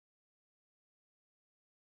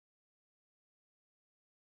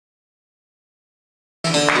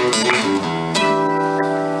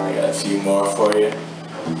few more for you.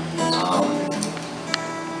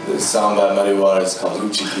 This song by Muddy Waters called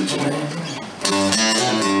Hoochie, Coochie, Man.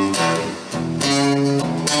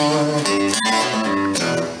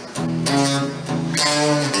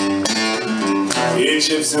 A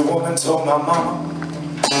gypsy woman told my mama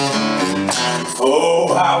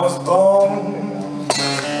before I was born,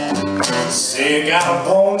 say, got a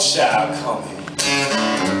bone child coming,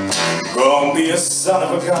 gonna be a son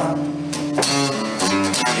of a gun.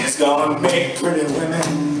 He's gonna make pretty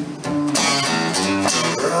women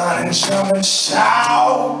run and jump and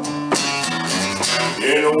shout.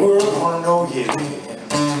 In the world wanna know, yeah,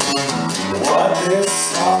 what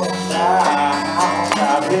this all about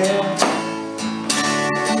out here.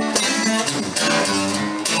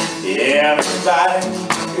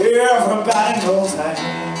 Everybody knows that.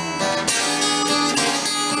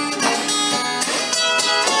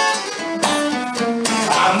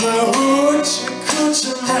 I'm the Hoochie,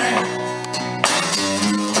 Coochie Man.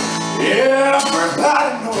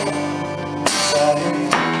 Everybody knows that.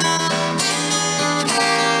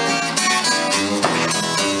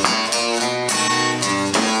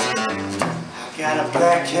 I got a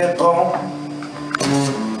black cat bone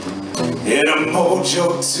and a mojo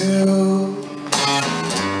too.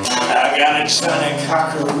 I got a Johnny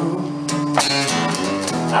Cockaroo.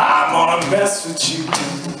 I'm gonna mess with you.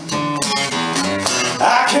 I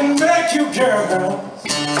can make you girls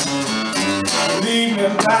leave me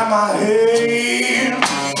by my head.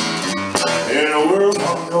 In the world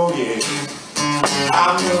won't know yet,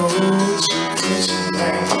 I'm the Hoochie, Coochie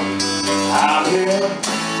Man. I'm here.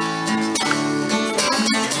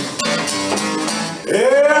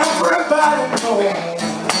 Everybody knows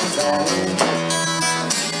that.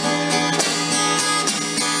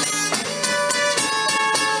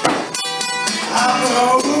 I'm the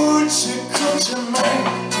Hoochie, Coochie Man.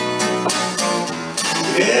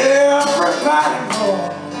 Everybody knows.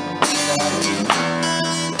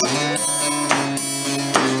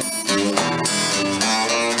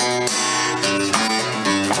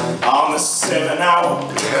 On the 7-hour,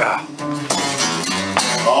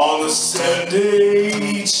 on the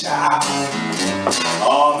 7-day child,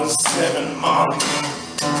 on the 7-month,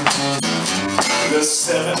 the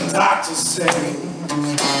 7 doctors say,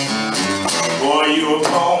 boy, you were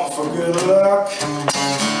born for good luck,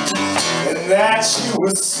 and that you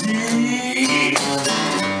will see.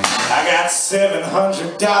 I got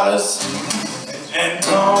 $700, and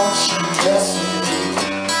don't you mess with me.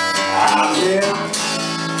 I'm here.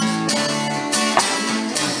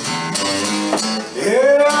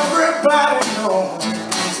 Everybody knows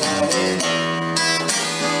that.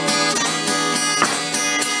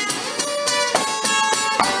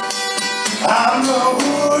 I'm the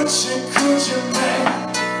Hoochie, Coochie Man.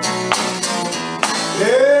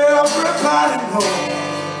 Everybody knows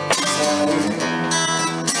that.